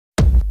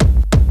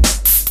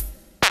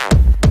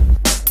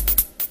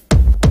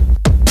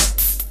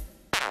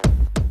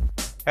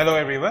Hello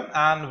everyone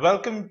and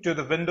welcome to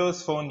the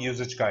Windows Phone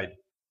Usage Guide.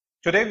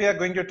 Today we are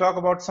going to talk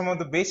about some of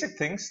the basic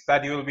things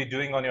that you will be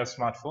doing on your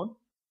smartphone.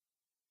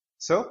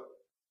 So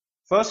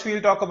first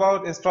we'll talk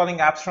about installing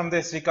apps from the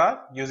SD card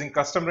using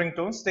custom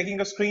ringtones, taking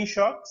a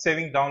screenshot,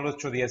 saving downloads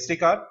through the SD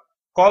card,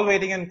 call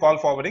waiting and call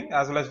forwarding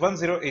as well as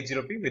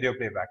 1080p video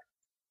playback.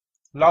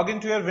 Log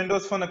into your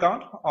Windows Phone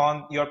account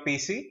on your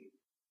PC,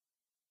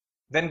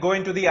 then go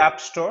into the App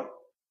Store.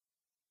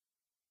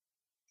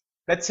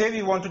 Let's say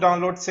we want to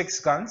download 6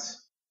 guns.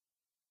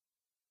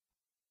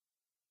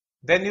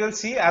 Then you will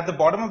see at the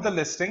bottom of the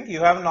listing, you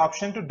have an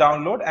option to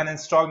download and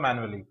install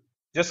manually.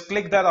 Just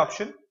click that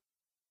option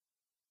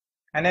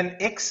and an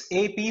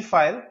XAP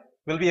file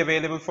will be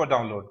available for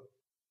download.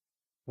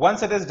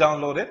 Once it is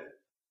downloaded,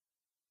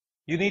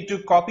 you need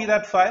to copy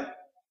that file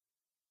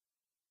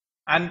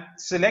and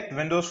select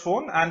Windows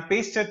Phone and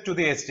paste it to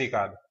the SD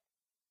card.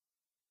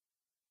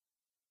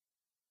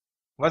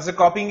 Once the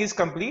copying is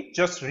complete,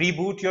 just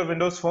reboot your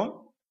Windows Phone.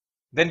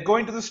 Then go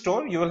into the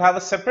store. You will have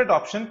a separate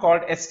option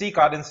called SD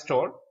card in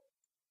store.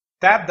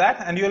 Tap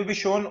that and you will be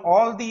shown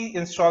all the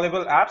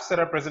installable apps that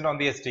are present on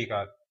the SD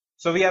card.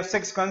 So we have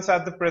 6 guns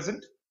at the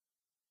present.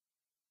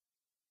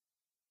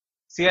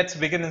 See, let's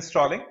begin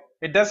installing.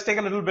 It does take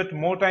a little bit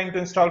more time to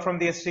install from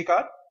the SD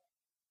card.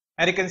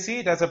 And you can see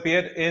it has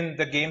appeared in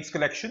the games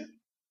collection.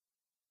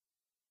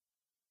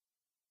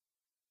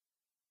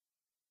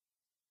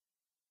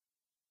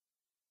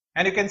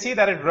 And you can see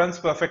that it runs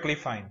perfectly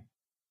fine.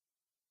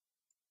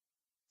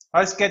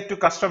 Let's get to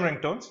custom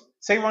ringtones.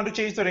 Say you want to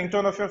change the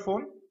ringtone of your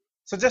phone.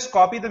 So just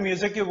copy the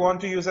music you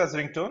want to use as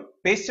ringtone,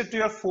 paste it to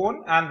your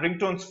phone and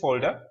ringtones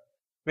folder,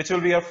 which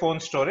will be your phone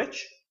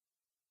storage,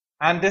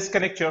 and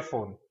disconnect your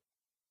phone.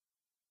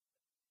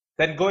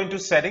 Then go into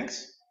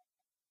settings,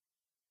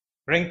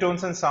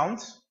 ringtones and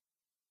sounds,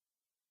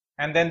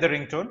 and then the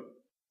ringtone.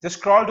 Just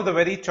scroll to the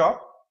very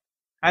top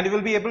and you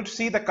will be able to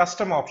see the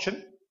custom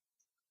option.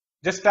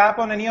 Just tap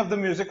on any of the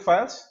music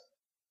files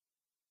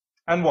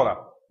and voila,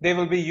 they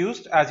will be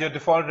used as your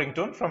default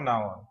ringtone from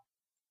now on.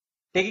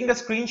 Taking a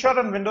screenshot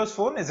on Windows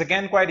Phone is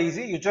again quite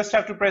easy. You just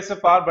have to press the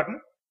power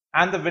button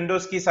and the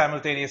Windows key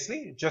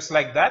simultaneously, just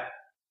like that.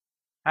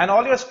 And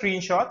all your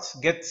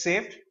screenshots get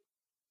saved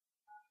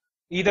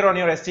either on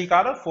your SD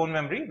card or phone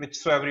memory,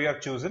 whichever you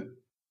have chosen.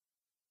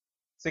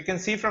 So you can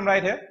see from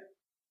right here,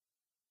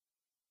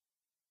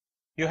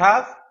 you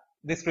have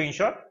the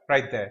screenshot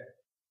right there.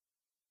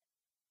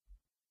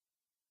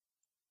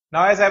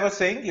 Now, as I was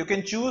saying, you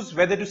can choose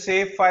whether to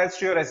save files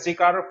to your SD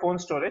card or phone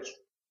storage.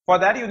 For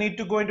that, you need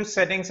to go into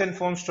settings and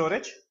phone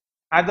storage.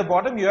 At the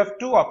bottom, you have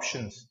 2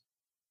 options.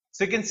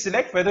 So you can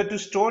select whether to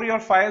store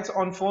your files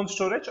on phone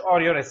storage or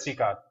your SD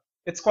card.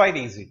 It's quite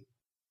easy.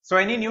 So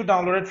any new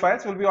downloaded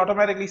files will be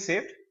automatically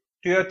saved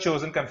to your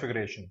chosen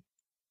configuration.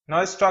 Now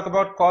let's talk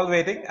about call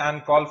waiting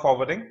and call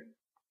forwarding.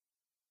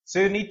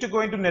 So you need to go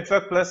into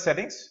Network Plus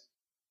settings,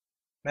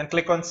 then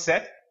click on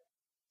Set.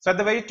 So at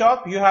the very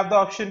top, you have the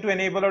option to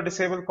enable or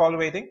disable call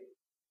waiting.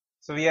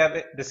 So we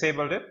have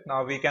disabled it.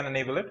 Now we can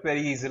enable it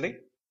very easily.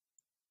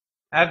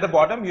 At the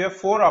bottom, you have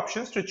 4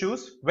 options to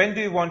choose when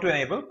do you want to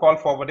enable call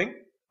forwarding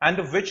and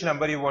to which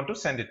number you want to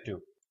send it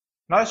to.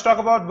 Now let's talk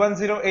about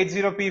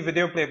 1080p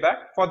video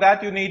playback. For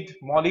that, you need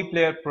Molly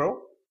Player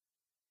Pro.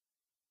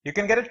 You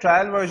can get a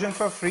trial version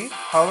for free.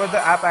 However,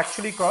 the app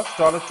actually costs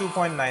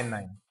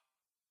 $2.99.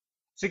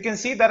 So you can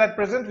see that at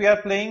present we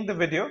are playing the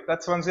video,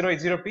 that's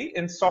 1080p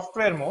in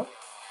software mode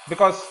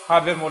because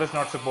hardware mode is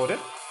not supported.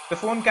 The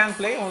phone can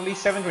play only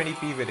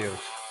 720p videos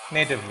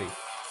natively.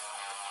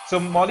 So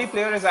Molly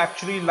Player is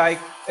actually like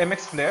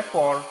MX Player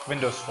for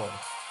Windows Phone.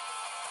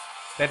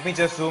 Let me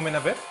just zoom in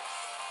a bit.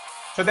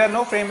 So there are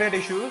no frame rate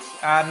issues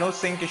and no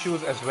sync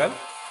issues as well.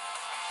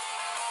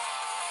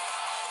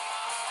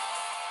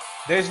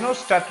 There is no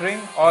stuttering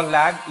or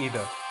lag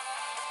either.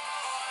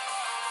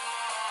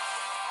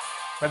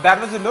 But that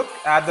was a look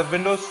at the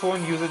Windows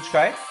Phone Usage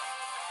Guide.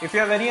 If you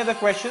have any other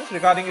questions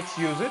regarding its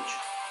usage,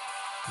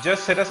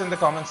 just hit us in the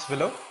comments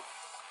below.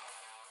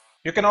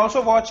 You can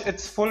also watch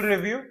its full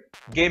review,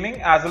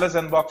 gaming as well as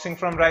unboxing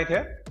from right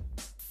here.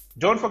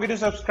 Don't forget to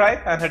subscribe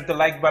and hit the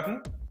like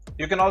button.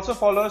 You can also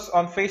follow us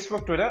on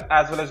Facebook, Twitter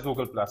as well as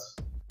Google+.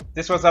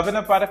 This was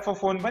Abhinav Pathak for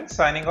PhoneBunch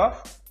signing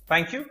off.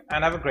 Thank you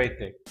and have a great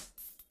day.